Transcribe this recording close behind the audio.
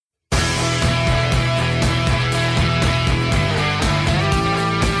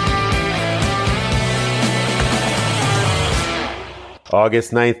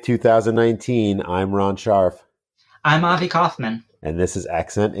August 9th, 2019. I'm Ron Scharf. I'm Avi Kaufman. And this is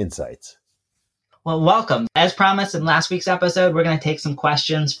Accent Insights. Well, welcome. As promised in last week's episode, we're going to take some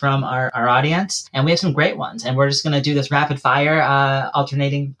questions from our audience, and we have some great ones. And we're just going to do this rapid fire,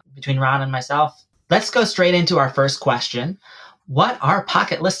 alternating between Ron and myself. Let's go straight into our first question. What are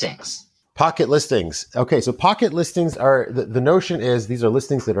pocket listings? Pocket listings. Okay, so pocket listings are, the notion is these are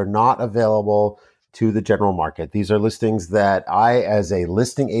listings that are not available to the general market. These are listings that I, as a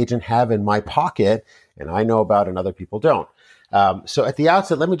listing agent, have in my pocket and I know about and other people don't. So at the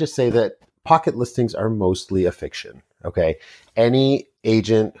outset, let me just say that pocket listings are mostly a fiction. Okay. Any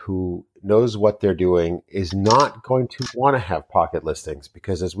agent who knows what they're doing is not going to want to have pocket listings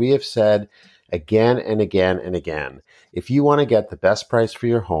because, as we have said again and again and again, if you want to get the best price for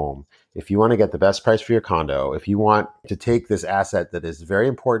your home, if you want to get the best price for your condo, if you want to take this asset that is very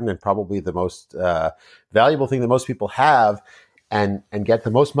important and probably the most valuable thing that most people have and get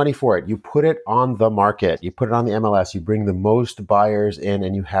the most money for it, you put it on the market, you put it on the MLS, you bring the most buyers in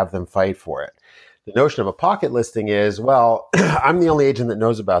and you have them fight for it. The notion of a pocket listing is, well, I'm the only agent that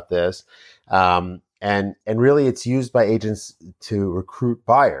knows about this. And really it's used by agents to recruit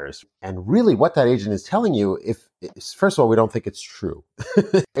buyers. And really what that agent is telling you, first of all, we don't think it's true.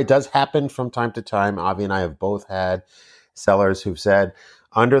 It does happen from time to time. Avi and I have both had sellers who've said,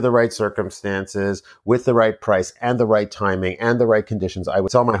 under the right circumstances, with the right price and the right timing and the right conditions, I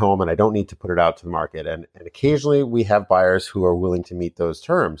would sell my home and I don't need to put it out to the market. And occasionally we have buyers who are willing to meet those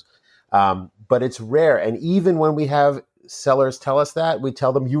terms. But it's rare. And even when we have sellers tell us that, we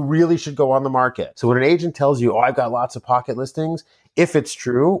tell them you really should go on the market. So when an agent tells you, oh, I've got lots of pocket listings, if it's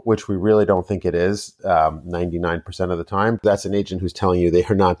true, which we really don't think it is 99% of the time, that's an agent who's telling you they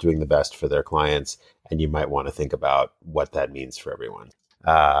are not doing the best for their clients. And you might want to think about what that means for everyone.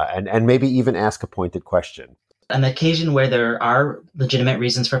 And maybe even ask a pointed question. On the occasion where there are legitimate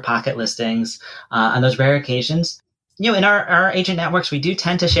reasons for pocket listings, on those rare occasions, in our agent networks, we do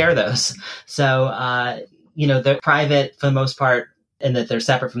tend to share those. So, they're private for the most part and that they're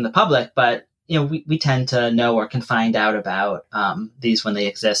separate from the public, but, we tend to know or can find out about these when they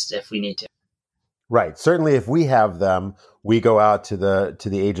exist if we need to. Right. Certainly if we have them, we go out to the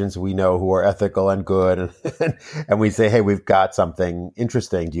agents we know who are ethical and good and we say, hey, we've got something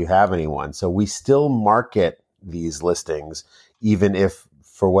interesting. Do you have anyone? So we still market these listings, even if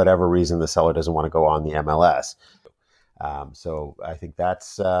for whatever reason the seller doesn't want to go on the MLS. So I think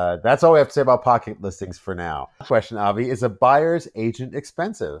that's all we have to say about pocket listings for now. Question, Avi, is a buyer's agent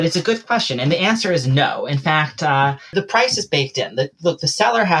expensive? It's a good question. And the answer is no. In fact, the price is baked in. The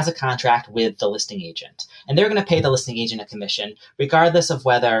seller has a contract with the listing agent, and they're going to pay the listing agent a commission, regardless of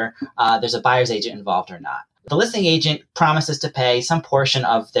whether there's a buyer's agent involved or not. The listing agent promises to pay some portion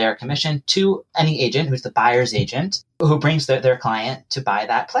of their commission to any agent who's the buyer's agent who brings their client to buy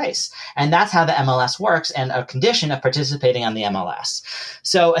that place. And that's how the MLS works and a condition of participating on the MLS.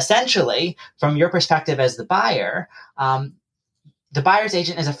 So essentially, from your perspective as the buyer, the buyer's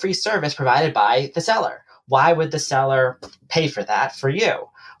agent is a free service provided by the seller. Why would the seller pay for that for you?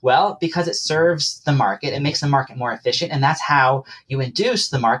 Well, because it serves the market, it makes the market more efficient, and that's how you induce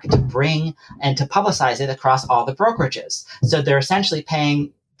the market to bring and to publicize it across all the brokerages. So they're essentially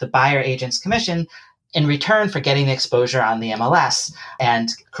paying the buyer agent's commission in return for getting the exposure on the MLS and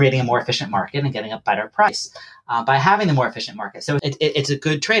creating a more efficient market and getting a better price by having the more efficient market. So it's a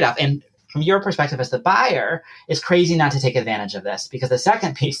good trade-off. And from your perspective as the buyer, it's crazy not to take advantage of this, because the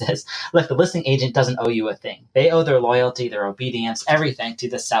second piece is, look, the listing agent doesn't owe you a thing. They owe their loyalty, their obedience, everything to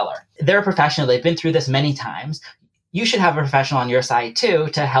the seller. They're a professional. They've been through this many times. You should have a professional on your side too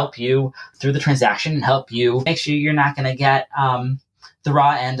to help you through the transaction and help you make sure you're not going to get the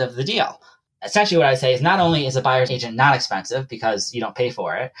raw end of the deal. Essentially what I say is not only is a buyer's agent not expensive because you don't pay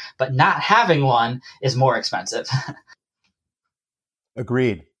for it, but not having one is more expensive.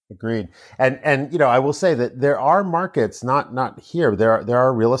 Agreed. And I will say that there are markets, not here. There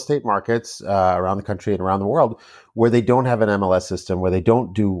are real estate markets around the country and around the world where they don't have an MLS system, where they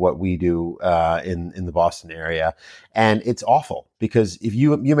don't do what we do in the Boston area, and it's awful because if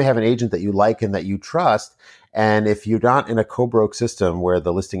you may have an agent that you like and that you trust, and if you're not in a co-broke system where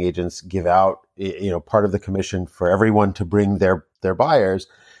the listing agents give out part of the commission for everyone to bring their buyers,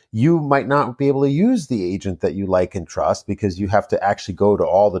 you might not be able to use the agent that you like and trust because you have to actually go to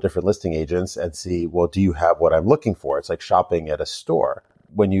all the different listing agents and see, well, do you have what I'm looking for? It's like shopping at a store.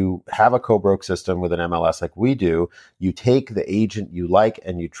 When you have a co-broke system with an MLS like we do, you take the agent you like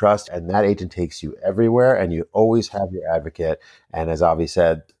and you trust, and that agent takes you everywhere, and you always have your advocate. And as Avi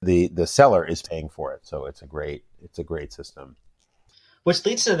said, the seller is paying for it. So it's a great system. Which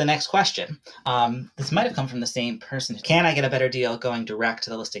leads to the next question. This might have come from the same person. Can I get a better deal going direct to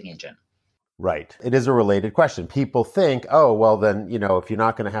the listing agent? Right. It is a related question. People think, oh, well, then, if you're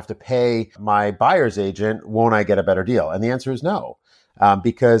not going to have to pay my buyer's agent, won't I get a better deal? And the answer is no.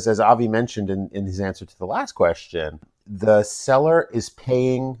 Because as Avi mentioned in his answer to the last question, the seller is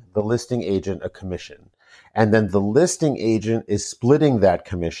paying the listing agent a commission. And then the listing agent is splitting that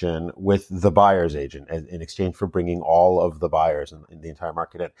commission with the buyer's agent in exchange for bringing all of the buyers in the entire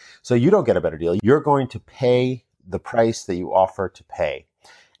market in. So you don't get a better deal. You're going to pay the price that you offer to pay.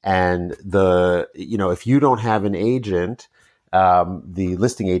 And if you don't have an agent, the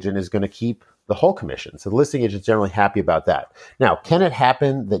listing agent is going to keep the whole commission. So the listing agent is generally happy about that. Now, can it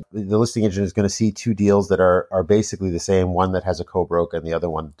happen that the listing agent is going to see two deals that are basically the same, one that has a co-broke and the other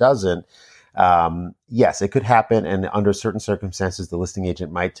one doesn't? Yes, it could happen. And under certain circumstances, the listing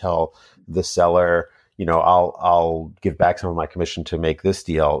agent might tell the seller, I'll give back some of my commission to make this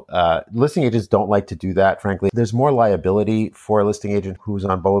deal. Listing agents don't like to do that, frankly. There's more liability for a listing agent who's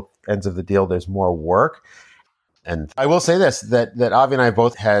on both ends of the deal. There's more work. And I will say this, that Avi and I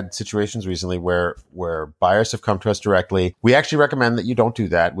both had situations recently where buyers have come to us directly. We actually recommend that you don't do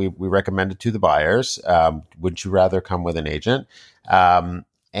that. We recommend it to the buyers. Would you rather come with an agent?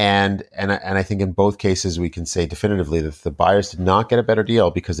 And I think in both cases, we can say definitively that the buyers did not get a better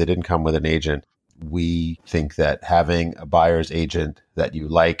deal because they didn't come with an agent. We think that having a buyer's agent that you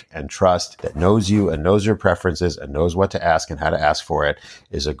like and trust, that knows you and knows your preferences and knows what to ask and how to ask for it,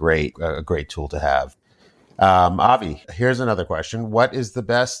 is a great tool to have. Avi, here's another question. What is the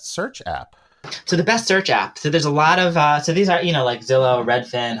best search app? So the best search app. So there's a lot of, so these are, like Zillow,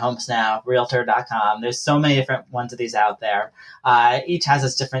 Redfin, HomeSnap, Realtor.com. There's so many different ones of these out there. Each has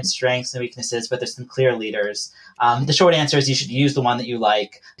its different strengths and weaknesses, but there's some clear leaders. The short answer is you should use the one that you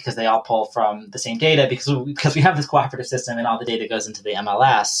like because they all pull from the same data because we have this cooperative system and all the data goes into the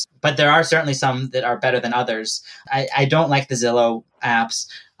MLS. But there are certainly some that are better than others. I don't like the Zillow apps.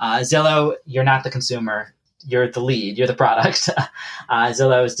 Zillow, you're not the consumer. You're the lead, you're the product.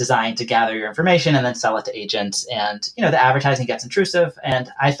 Zillow is designed to gather your information and then sell it to agents. And, the advertising gets intrusive.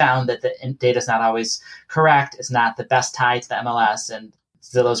 And I found that the data is not always correct. It's not the best tie to the MLS. And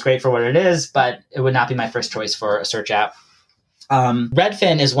Zillow is great for what it is, but it would not be my first choice for a search app.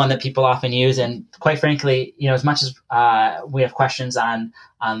 Redfin is one that people often use. And quite frankly, as much as we have questions on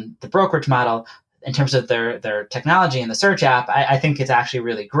the brokerage model in terms of their technology and the search app, I think it's actually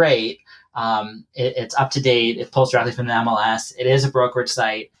really great. It's up to date. It pulls directly from the MLS. It is a brokerage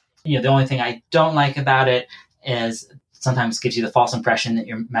site. The only thing I don't like about it is sometimes it gives you the false impression that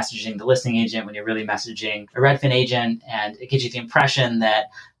you're messaging the listing agent when you're really messaging a Redfin agent. And it gives you the impression that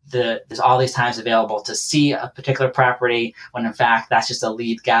there's all these times available to see a particular property when in fact that's just a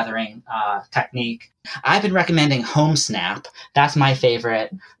lead gathering technique. I've been recommending HomeSnap. That's my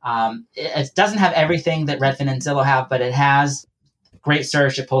favorite. It doesn't have everything that Redfin and Zillow have, but it has great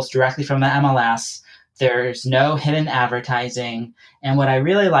search. It pulls directly from the MLS. There's no hidden advertising. And what I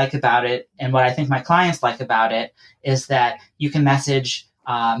really like about it, and what I think my clients like about it, is that you can message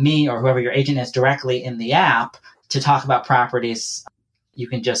me or whoever your agent is directly in the app to talk about properties. You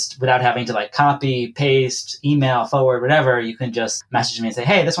can just, without having to copy, paste, email, forward, whatever, you can just message me and say,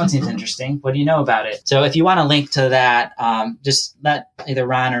 hey, this one seems interesting. What do you know about it? So if you want a link to that, just let either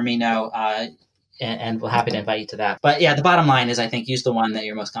Ron or me know. And we're happy to invite you to that. But yeah, the bottom line is I think use the one that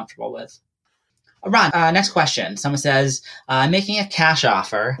you're most comfortable with. Ron, next question. Someone says, making a cash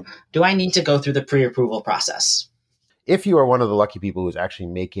offer, do I need to go through the pre-approval process? If you are one of the lucky people who's actually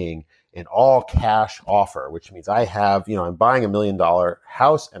making an all cash offer, which means I have, I'm buying $1 million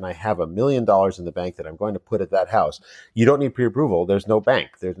house and I have $1 million in the bank that I'm going to put at that house. You don't need pre-approval. There's no bank.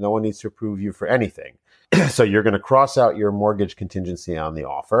 No one needs to approve you for anything. So you're going to cross out your mortgage contingency on the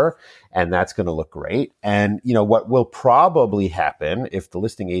offer, and that's going to look great. And, what will probably happen if the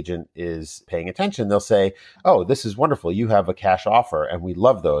listing agent is paying attention, they'll say, oh, this is wonderful. You have a cash offer, and we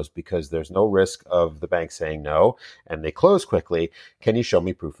love those because there's no risk of the bank saying no, and they close quickly. Can you show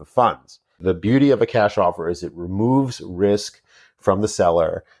me proof of funds? The beauty of a cash offer is it removes risk from the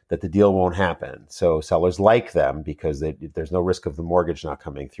seller that the deal won't happen. So sellers like them because there's no risk of the mortgage not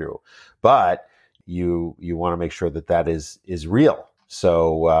coming through. But you want to make sure that is real.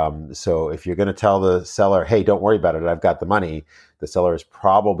 So if you're going to tell the seller, hey, don't worry about it, I've got the money, the seller is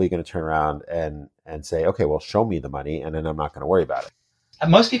probably going to turn around and say, okay, well, show me the money, and then I'm not going to worry about it.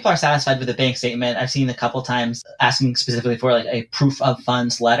 Most people are satisfied with the bank statement. I've seen a couple times asking specifically for a proof of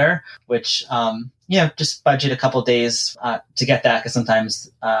funds letter, which just budget a couple days to get that, because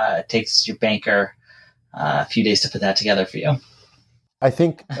sometimes it takes your banker a few days to put that together for you. I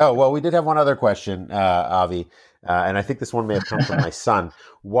think, we did have one other question, Avi, and I think this one may have come from my son.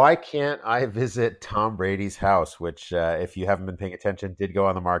 Why can't I visit Tom Brady's house, which, if you haven't been paying attention, did go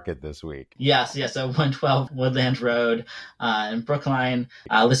on the market this week? Yes. So 112 Woodland Road in Brookline,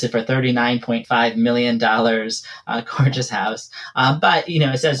 listed for $39.5 million, gorgeous house. But,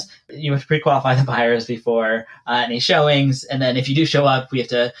 it says you have to pre-qualify the buyers before any showings. And then if you do show up, we have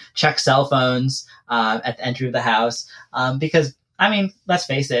to check cell phones at the entry of the house because let's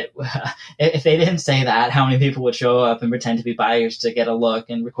face it, if they didn't say that, how many people would show up and pretend to be buyers to get a look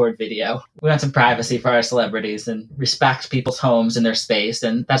and record video? We want some privacy for our celebrities and respect people's homes and their space,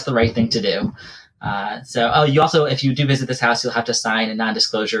 and that's the right thing to do. You also, if you do visit this house, you'll have to sign a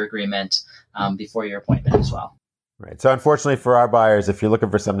non-disclosure agreement before your appointment as well. Right. So unfortunately for our buyers, if you're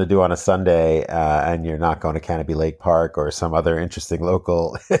looking for something to do on a Sunday and you're not going to Canopy Lake Park or some other interesting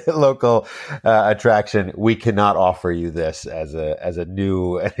local attraction, we cannot offer you this as a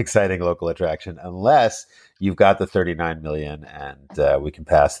new and exciting local attraction unless you've got the 39 million and we can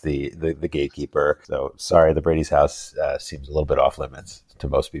pass the gatekeeper. So sorry, the Brady's house seems a little bit off limits to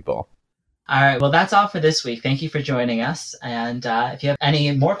most people. All right. Well, that's all for this week. Thank you for joining us. And if you have any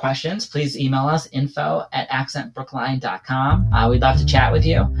more questions, please email us info@accentbrookline.com. We'd love to chat with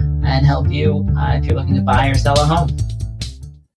you and help you if you're looking to buy or sell a home.